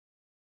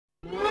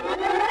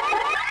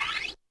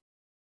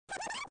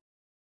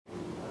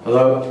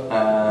Hello,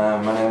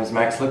 my name is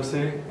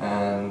Lipsey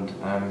and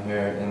I'm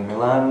here in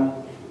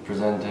Milan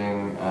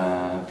presenting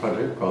a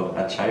project called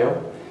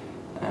Acciaio,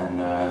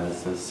 and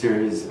it's a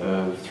series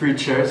of 3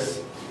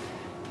 chairs.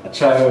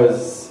 Acciaio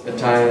is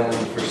Italian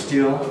for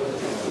steel,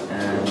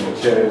 and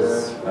the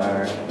chairs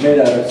are made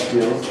out of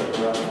steel,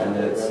 and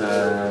it's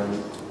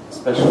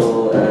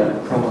special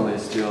chromoly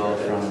steel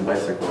from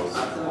bicycles,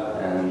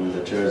 and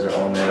the chairs are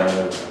all made out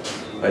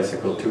of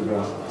bicycle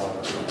tubing.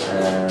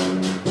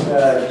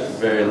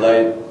 Very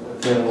light,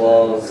 thin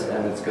walls,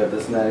 and it's got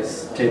this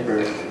nice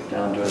taper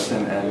down to a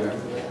thin end,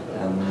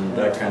 and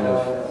that kind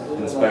of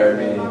inspired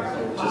me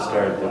to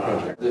start the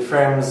project. The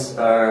frames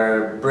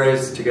are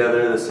brazed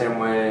together the same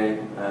way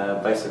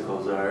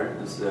bicycles are.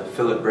 It's a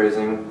fillet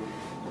brazing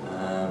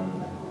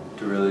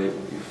to really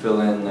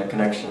fill in the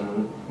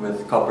connection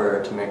with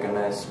copper to make a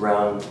nice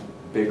round,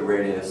 big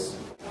radius.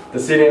 The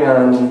seating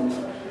on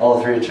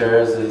all 3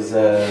 chairs is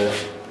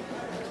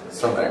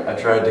something I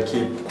tried to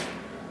keep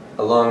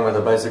along with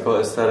a bicycle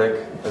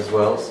aesthetic as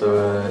well.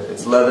 So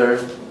it's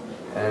leather,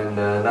 and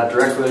not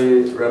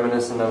directly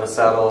reminiscent of a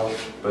saddle,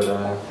 but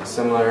a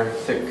similar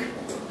thick,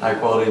 high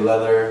quality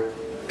leather,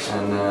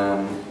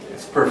 and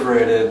it's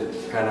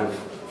perforated kind of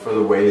for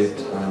the weight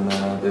and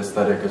the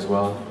aesthetic as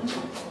well.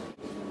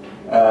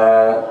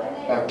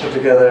 I put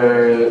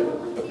together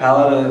a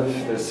palette of,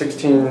 there's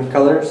 16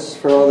 colors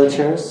for all the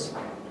chairs,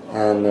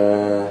 and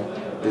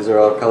these are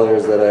all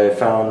colors that I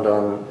found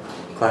on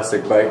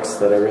classic bikes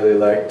that I really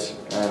liked,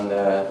 and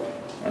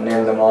I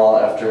named them all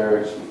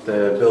after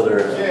the builder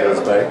of those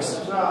bikes.